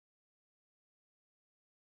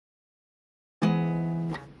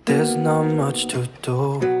There's not much to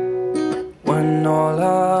do when all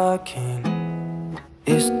I can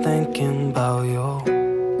is thinking about you.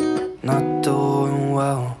 Not doing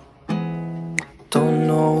well, don't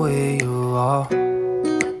know where you are,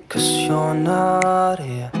 'cause you're not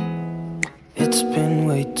here. It's been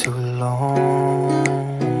way too long.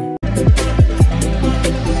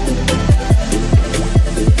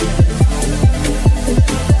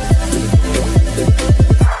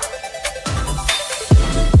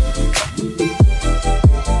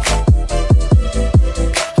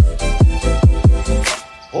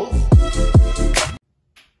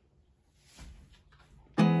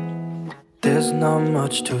 There's not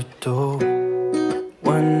much to do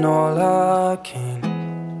when all I can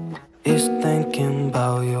is thinking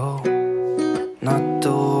about you. Not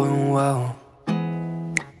doing well,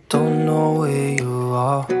 don't know where you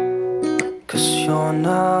are, 'cause you're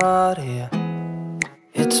not here.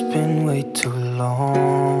 It's been way too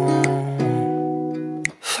long.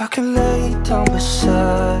 If I could lay down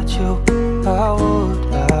beside you, I would.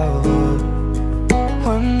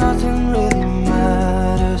 When nothing really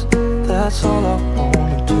matters, that's all I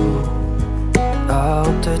wanna do. I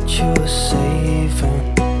hope that you are safe and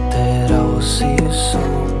that I will see you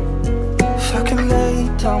soon. If I could lay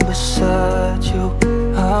down beside you,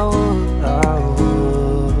 I would.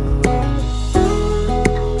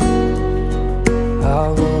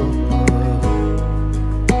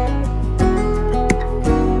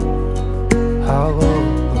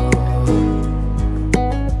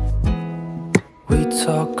 We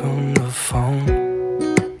talk on the phone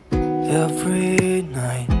every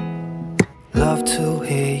night. Love to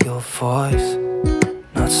hear your voice.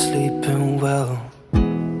 Not sleeping well,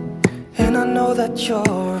 and I know that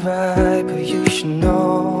you're right, but you should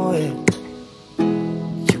know it.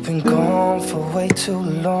 You've been gone for way too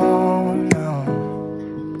long now.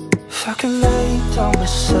 If I could lay down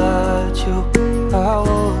beside you, I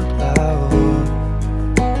would.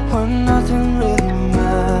 When nothing really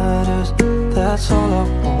matters, that's all I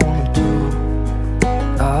wanna do.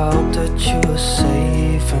 I hope that you are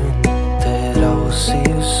safe and that I will see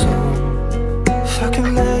you soon. If I could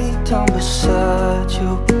lay down beside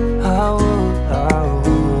you, I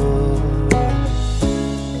would.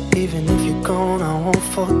 Even if you're gone, I won't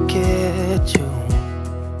forget you.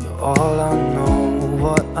 You're all I know,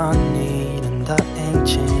 what I need, and that ain't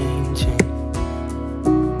changing.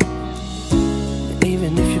 And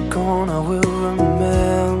even if you're gone, I will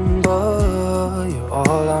remember. You're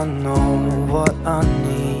all I know, what I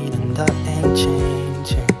need, and that ain't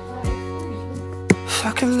changing. If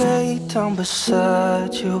I could lay down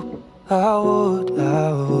beside you, I would.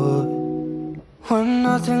 When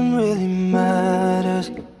nothing really matters,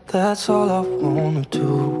 that's all I wanna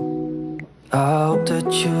do. I hope that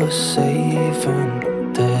you are safe and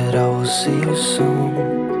that I will see you soon.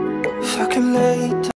 If I could lay